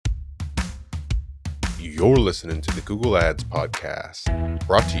You're listening to the Google Ads Podcast,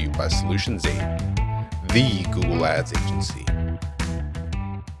 brought to you by Solutions 8, the Google Ads agency. I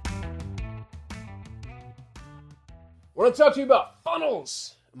want to talk to you about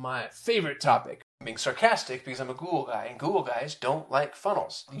funnels, my favorite topic. I'm being sarcastic because I'm a Google guy, and Google guys don't like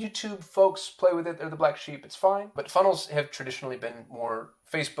funnels. YouTube folks play with it, they're the black sheep, it's fine. But funnels have traditionally been more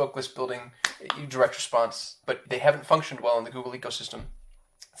Facebook, list building, direct response, but they haven't functioned well in the Google ecosystem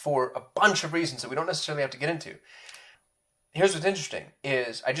for a bunch of reasons that we don't necessarily have to get into. Here's what's interesting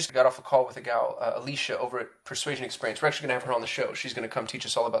is I just got off a call with a gal, Alicia, over at Persuasion Experience. We're actually going to have her on the show. She's going to come teach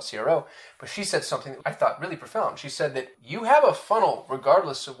us all about CRO. But she said something that I thought really profound. She said that you have a funnel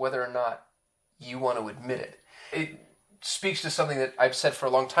regardless of whether or not you want to admit it. It speaks to something that I've said for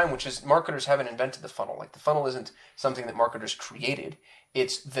a long time, which is marketers haven't invented the funnel. Like, the funnel isn't something that marketers created.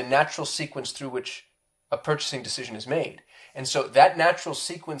 It's the natural sequence through which a purchasing decision is made. And so that natural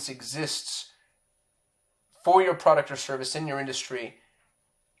sequence exists for your product or service in your industry,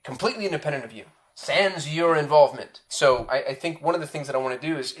 completely independent of you, sans your involvement. So I think one of the things that I want to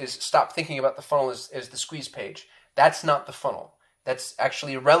do is stop thinking about the funnel as the squeeze page. That's not the funnel. That's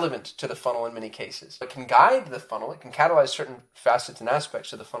actually irrelevant to the funnel in many cases. It can guide the funnel. It can catalyze certain facets and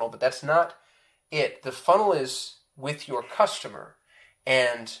aspects of the funnel, but that's not it. The funnel is with your customer.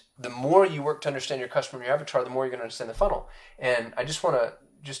 And the more you work to understand your customer and your avatar, the more you're going to understand the funnel. And I just want to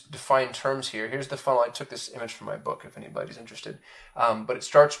define terms here. Here's the funnel. I took this image from my book if anybody's interested. But it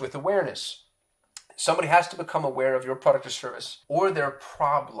starts with awareness. Somebody has to become aware of your product or service or their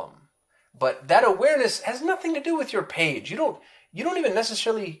problem. But that awareness has nothing to do with your page. You don't even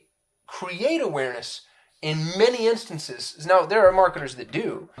necessarily create awareness in many instances. Now, there are marketers that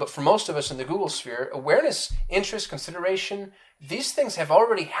do, but for most of us in the Google sphere, awareness, interest, consideration, these things have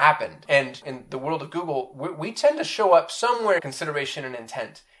already happened. And in the world of Google, we tend to show up somewhere consideration and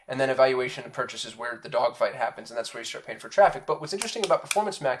intent, and then evaluation and purchase is where the dogfight happens, and that's where you start paying for traffic. But what's interesting about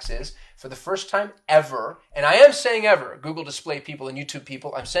Performance Max is, for the first time ever, and I am saying ever, Google display people and YouTube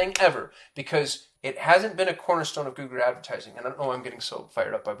people, I'm saying ever, because it hasn't been a cornerstone of Google advertising. And I don't know why I'm getting so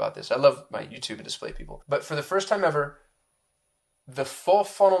fired up about this. I love my YouTube and display people. But for the first time ever, the full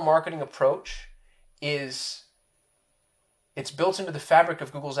funnel marketing approach it's built into the fabric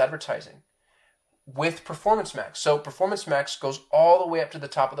of Google's advertising with Performance Max. So Performance Max goes all the way up to the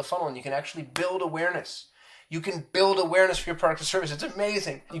top of the funnel, and you can actually build awareness. You can build awareness for your product or service. It's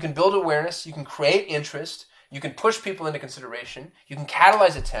amazing. You can build awareness. You can create interest. You can push people into consideration. You can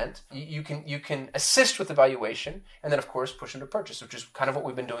catalyze intent. You can assist with evaluation, and then of course push into purchase, which is kind of what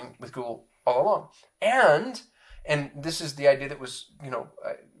we've been doing with Google all along. And this is the idea that was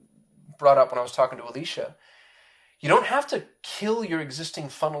brought up when I was talking to Alicia. You don't have to kill your existing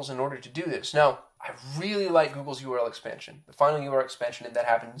funnels in order to do this. Now, I really like Google's URL expansion. The final URL expansion that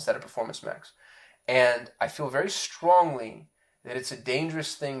happened instead of Performance Max, and I feel very strongly that it's a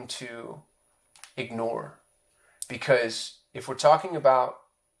dangerous thing to ignore. Because if we're talking about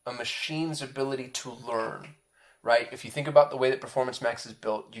a machine's ability to learn, right? If you think about the way that Performance Max is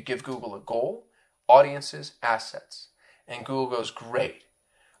built, you give Google a goal, audiences, assets. And Google goes, great,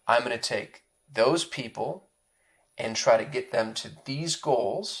 I'm going to take those people and try to get them to these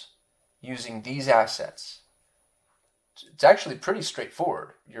goals using these assets. It's actually pretty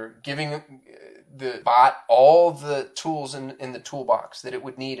straightforward. You're giving the bot all the tools in the toolbox that it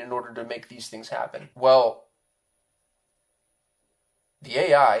would need in order to make these things happen. Well, the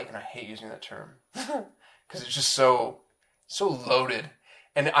AI, and I hate using that term because it's just so loaded,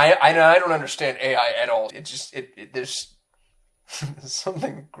 and I don't understand AI at all. There's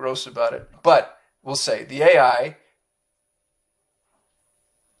something gross about it. But we'll say the AI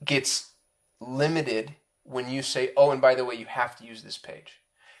gets limited when you say, oh, and by the way, you have to use this page.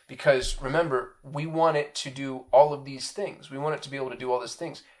 Because remember, we want it to do all of these things. We want it to be able to do all these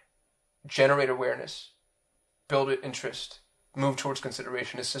things. Generate awareness, build interest, move towards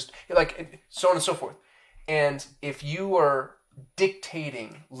consideration, assist, like so on and so forth. And if you are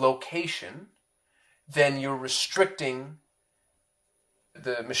dictating location, then you're restricting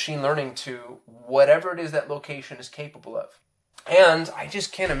the machine learning to whatever it is that location is capable of. And I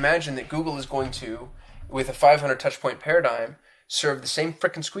just can't imagine that Google is going to, with a 500 touchpoint paradigm, serve the same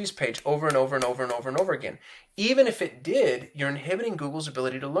frickin' squeeze page over and over and over and over and over again. Even if it did, you're inhibiting Google's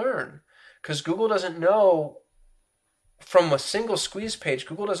ability to learn. Because Google doesn't know from a single squeeze page,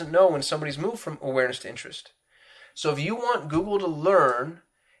 Google doesn't know when somebody's moved from awareness to interest. So if you want Google to learn,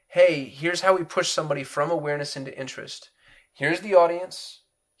 hey, here's how we push somebody from awareness into interest. Here's the audience,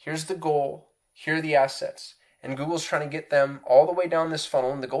 here's the goal, here are the assets. And Google's trying to get them all the way down this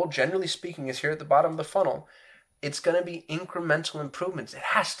funnel, and the goal, generally speaking, is here at the bottom of the funnel. it's going to be incremental improvements. It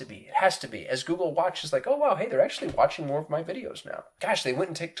has to be. It has to be. As Google watches, like, oh, wow, hey, they're actually watching more of my videos now. Gosh, they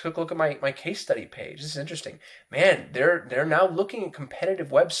went and took a look at my case study page. This is interesting. Man, they're now looking at competitive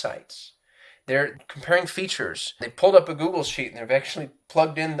websites. They're comparing features. They pulled up a Google sheet and they've actually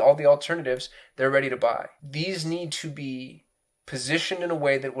plugged in all the alternatives. They're ready to buy. These need to be positioned in a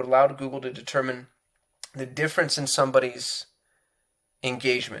way that would allow Google to determine the difference in somebody's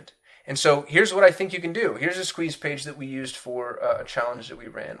engagement. And so here's what I think you can do. Here's a squeeze page that we used for a challenge that we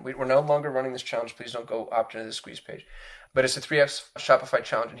ran. We're no longer running this challenge. Please don't go opt into the squeeze page. But it's a 3x Shopify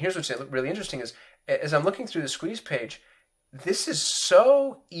challenge. And here's what's really interesting is, as I'm looking through the squeeze page, this is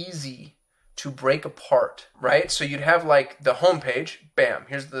so easy to break apart, right? So you'd have like the homepage, bam,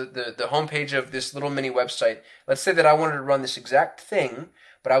 here's the homepage of this little mini website. Let's say that I wanted to run this exact thing,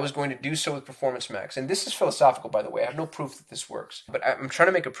 but I was going to do so with Performance Max. And this is philosophical, by the way. I have no proof that this works. But I'm trying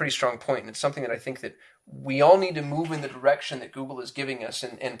to make a pretty strong point, and it's something that I think that we all need to move in the direction that Google is giving us.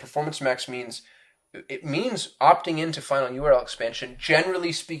 And Performance Max means opting into final URL expansion,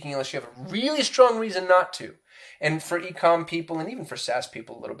 generally speaking, unless you have a really strong reason not to. And for e-com people, and even for SaaS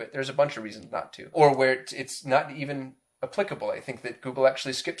people a little bit, there's a bunch of reasons not to. Or where it's not even applicable. I think that Google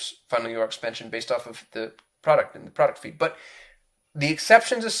actually skips final URL expansion based off of the product and the product feed. But the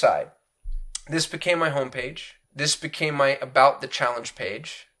exceptions aside, this became my homepage. This became my About the Challenge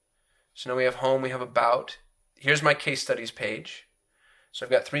page. So now we have home, we have About. Here's my case studies page. So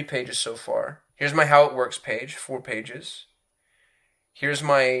I've got 3 pages so far. Here's my How It Works page, 4 pages. Here's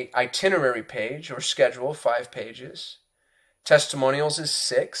my itinerary page or schedule, 5 pages. Testimonials is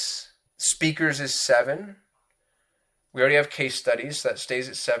 6. Speakers is 7. We already have case studies, so that stays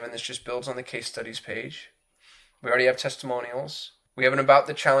at 7. This just builds on the case studies page. We already have testimonials. We have an About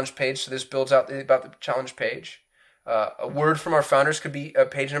the Challenge page, so this builds out the About the Challenge page. A word from our founders could be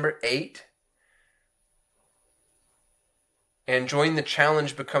page number 8. And Join the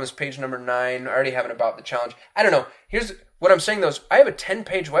Challenge becomes page number 9. I already have an About the Challenge. I don't know. Here's what I'm saying, though, is I have a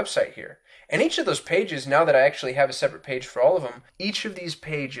 10-page website here. And each of those pages, now that I actually have a separate page for all of them, each of these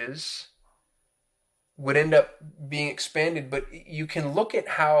pages would end up being expanded. But you can look at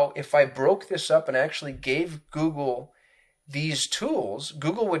how, if I broke this up and actually gave Google these tools,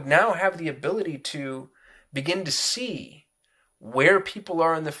 Google would now have the ability to begin to see where people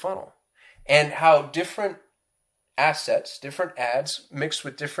are in the funnel and how different assets, different ads mixed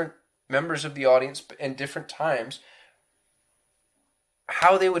with different members of the audience and different times,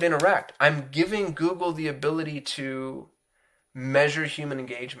 how they would interact. I'm giving Google the ability to measure human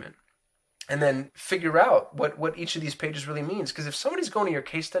engagement and then figure out what each of these pages really means. Because if somebody's going to your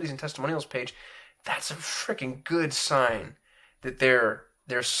case studies and testimonials page, that's a freaking good sign that they're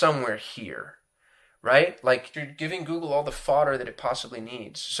somewhere here, right? Like, you're giving Google all the fodder that it possibly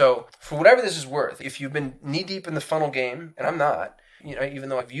needs. So for whatever this is worth, if you've been knee deep in the funnel game, and I'm not, even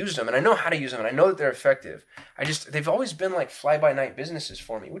though I've used them and I know how to use them and I know that they're effective, they've always been like fly-by-night businesses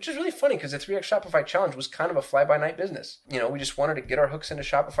for me, which is really funny because the 3x Shopify challenge was kind of a fly-by-night business. We just wanted to get our hooks into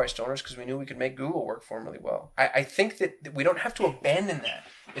Shopify stoners because we knew we could make Google work for them really well. I think that we don't have to abandon that.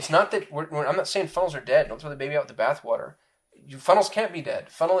 It's not that I'm not saying funnels are dead. Don't throw the baby out with the bathwater. Funnels can't be dead.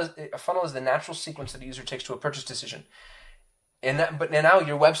 A funnel is the natural sequence that the user takes to a purchase decision. But now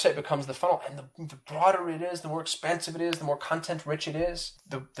your website becomes the funnel, and the broader it is, the more expansive it is, the more content rich it is,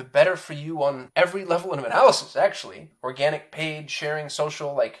 the better for you on every level of analysis, actually. Organic, paid, sharing,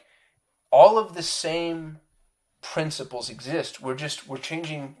 social, like all of the same principles exist. We're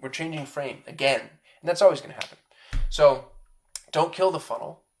changing frame again. And that's always going to happen. So don't kill the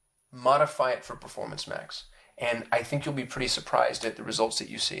funnel, modify it for Performance Max. And I think you'll be pretty surprised at the results that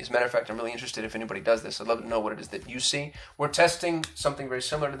you see. As a matter of fact, I'm really interested if anybody does this. I'd love to know what it is that you see. We're testing something very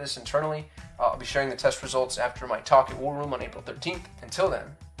similar to this internally. I'll be sharing the test results after my talk at War Room on April 13th. Until then,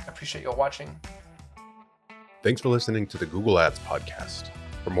 I appreciate you all watching. Thanks for listening to the Google Ads podcast.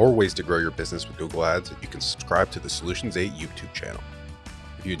 For more ways to grow your business with Google Ads, you can subscribe to the Solutions 8 YouTube channel.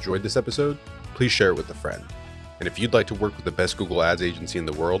 If you enjoyed this episode, please share it with a friend. And if you'd like to work with the best Google Ads agency in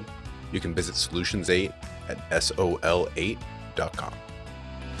the world, you can visit Solutions 8 at sol8.com.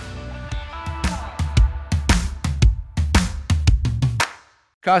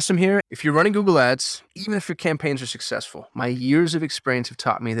 Custom here. If you're running Google Ads, even if your campaigns are successful, my years of experience have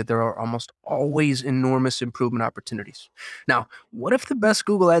taught me that there are almost always enormous improvement opportunities. Now, what if the best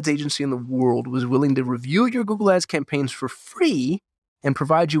Google Ads agency in the world was willing to review your Google Ads campaigns for free and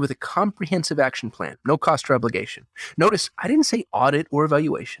provide you with a comprehensive action plan, no cost or obligation? Notice, I didn't say audit or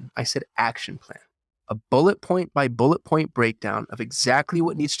evaluation. I said action plan. A bullet point by bullet point breakdown of exactly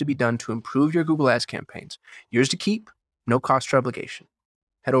what needs to be done to improve your Google Ads campaigns. Yours to keep, no cost or obligation.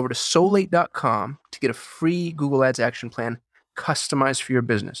 head over to Solate.com to get a free Google Ads action plan customized for your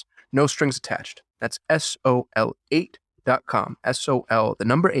business. No strings attached. That's SOL8.com. SOL, the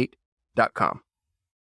number 8.com.